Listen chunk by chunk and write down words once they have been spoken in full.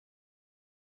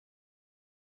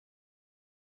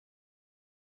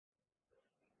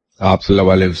آپ صلی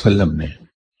اللہ علیہ وسلم نے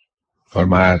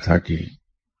فرمایا تھا کہ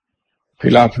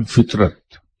خلاف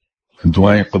فطرت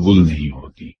دعائیں قبول نہیں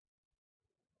ہوتی،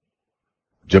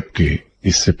 جبکہ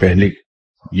اس سے پہلے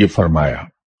یہ فرمایا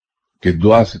کہ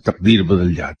دعا سے تقدیر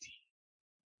بدل جاتی۔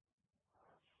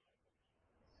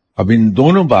 اب ان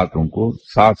دونوں باتوں کو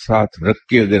ساتھ ساتھ رکھ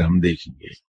کے اگر ہم دیکھیں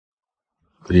گے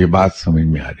تو یہ بات سمجھ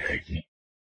میں آ جائے گی۔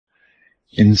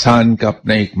 انسان کا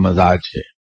اپنا ایک مزاج ہے،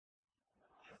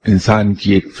 انسان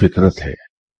کی ایک فطرت ہے،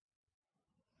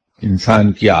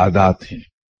 انسان کی عادات ہیں،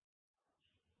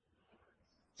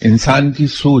 انسان کی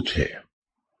سوچ ہے،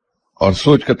 اور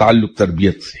سوچ کا تعلق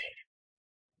تربیت سے ہے۔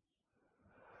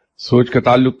 سوچ کا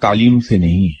تعلق تعلیم سے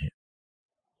نہیں ہے،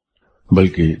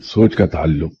 بلکہ سوچ کا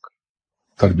تعلق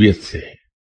تربیت سے ہے۔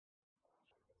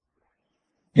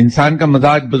 انسان کا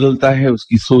مزاج بدلتا ہے اس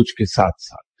کی سوچ کے ساتھ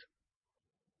ساتھ،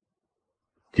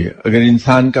 کہ اگر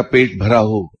انسان کا پیٹ بھرا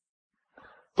ہو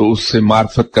تو اس سے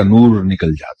معرفت کا نور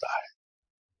نکل جاتا ہے۔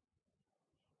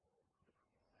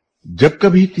 جب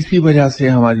کبھی کسی وجہ سے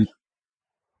ہماری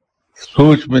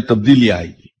سوچ میں تبدیلی آئے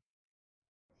گی،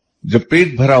 جب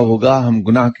پیٹ بھرا ہوگا ہم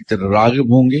گناہ کی طرف راغب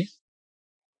ہوں گے،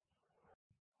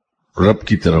 رب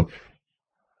کی طرف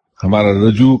ہمارا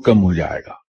رجوع کم ہو جائے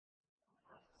گا،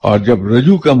 اور جب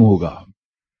رجوع کم ہوگا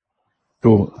تو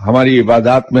ہماری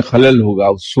عبادات میں خلل ہوگا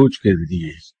اس سوچ کے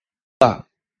ذریعے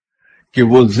کہ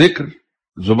وہ ذکر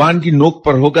زبان کی نوک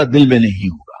پر ہوگا، دل میں نہیں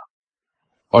ہوگا،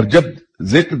 اور جب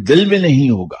ذکر دل میں نہیں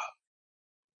ہوگا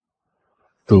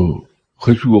تو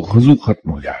خشوع و خضوع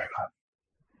ختم ہو جائے گا۔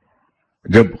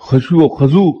 جب خشوع و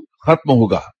خضوع ختم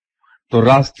ہوگا تو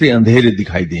راستے اندھیرے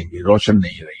دکھائی دیں گے، روشن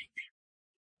نہیں رہیں گے۔